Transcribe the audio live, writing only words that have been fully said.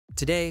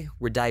Today,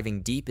 we're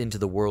diving deep into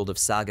the world of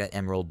SaGa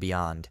Emerald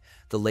Beyond,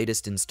 the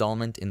latest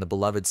installment in the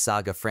beloved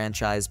SaGa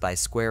franchise by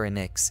Square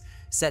Enix,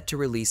 set to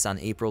release on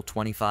April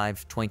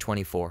 25,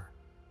 2024.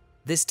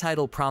 This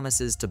title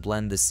promises to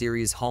blend the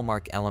series'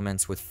 hallmark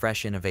elements with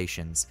fresh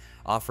innovations,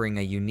 offering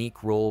a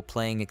unique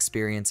role-playing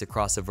experience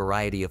across a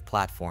variety of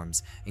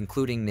platforms,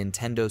 including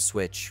Nintendo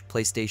Switch,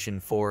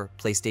 PlayStation 4,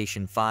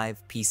 PlayStation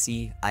 5,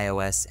 PC,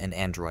 iOS, and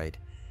Android.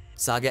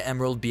 SaGa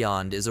Emerald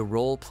Beyond is a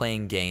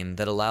role-playing game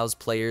that allows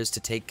players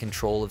to take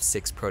control of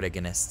 6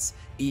 protagonists,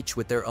 each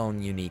with their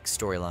own unique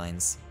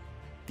storylines.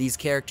 These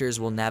characters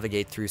will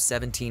navigate through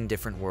 17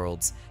 different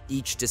worlds,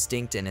 each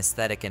distinct in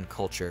aesthetic and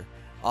culture,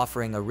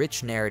 offering a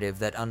rich narrative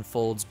that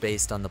unfolds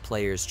based on the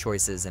player's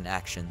choices and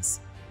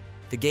actions.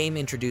 The game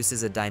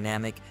introduces a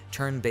dynamic,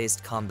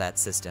 turn-based combat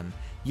system,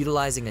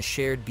 utilizing a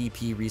shared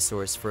BP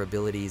resource for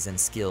abilities and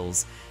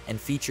skills, and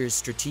features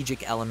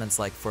strategic elements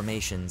like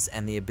formations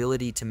and the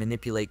ability to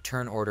manipulate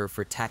turn order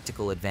for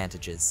tactical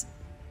advantages.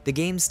 The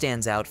game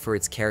stands out for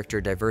its character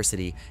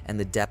diversity and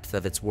the depth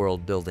of its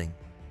world building.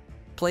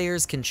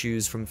 Players can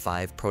choose from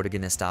 5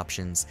 protagonist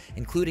options,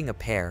 including a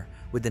pair,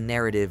 with the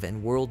narrative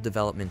and world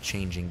development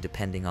changing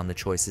depending on the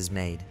choices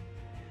made.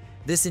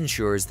 This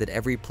ensures that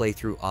every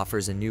playthrough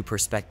offers a new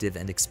perspective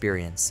and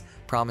experience,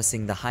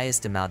 promising the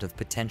highest amount of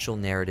potential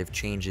narrative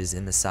changes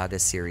in the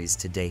SaGa series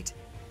to date.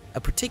 A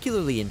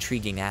particularly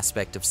intriguing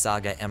aspect of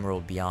SaGa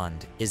Emerald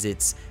Beyond is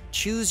its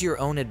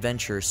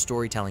choose-your-own-adventure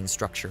storytelling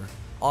structure,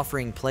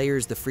 offering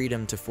players the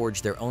freedom to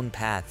forge their own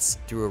paths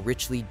through a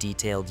richly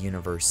detailed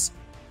universe.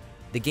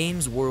 The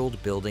game's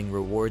world building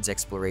rewards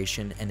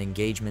exploration and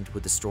engagement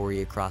with the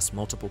story across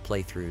multiple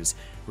playthroughs,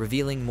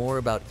 revealing more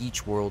about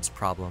each world's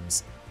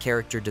problems,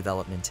 character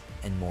development,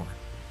 and more.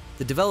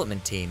 The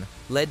development team,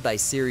 led by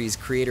series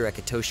creator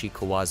Akitoshi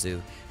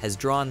Kawazu, has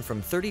drawn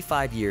from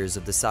 35 years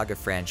of the SaGa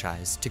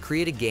franchise to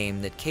create a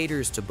game that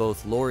caters to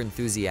both lore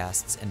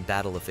enthusiasts and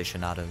battle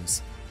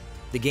aficionados.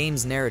 The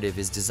game's narrative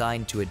is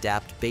designed to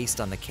adapt based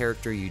on the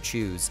character you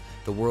choose,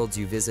 the worlds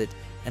you visit,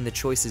 and the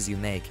choices you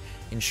make,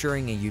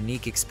 ensuring a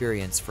unique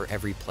experience for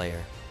every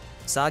player.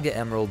 SaGa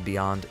Emerald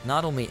Beyond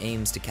not only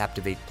aims to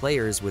captivate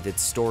players with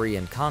its story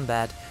and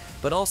combat,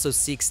 but also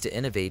seeks to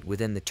innovate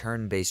within the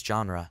turn-based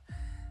genre.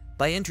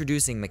 By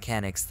introducing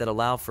mechanics that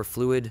allow for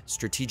fluid,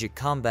 strategic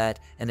combat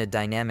and a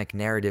dynamic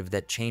narrative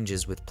that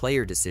changes with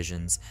player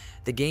decisions,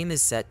 the game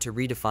is set to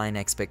redefine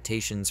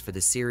expectations for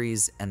the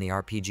series and the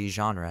RPG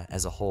genre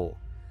as a whole.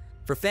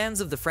 For fans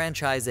of the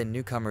franchise and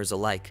newcomers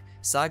alike,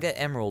 SaGa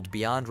Emerald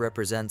Beyond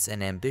represents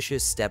an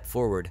ambitious step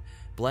forward,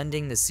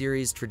 blending the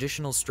series'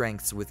 traditional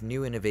strengths with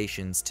new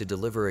innovations to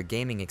deliver a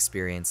gaming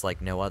experience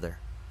like no other.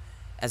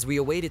 As we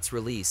await its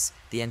release,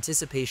 the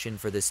anticipation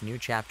for this new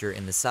chapter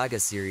in the SaGa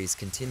series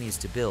continues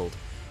to build,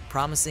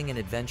 promising an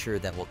adventure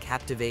that will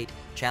captivate,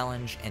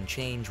 challenge, and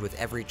change with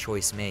every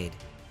choice made.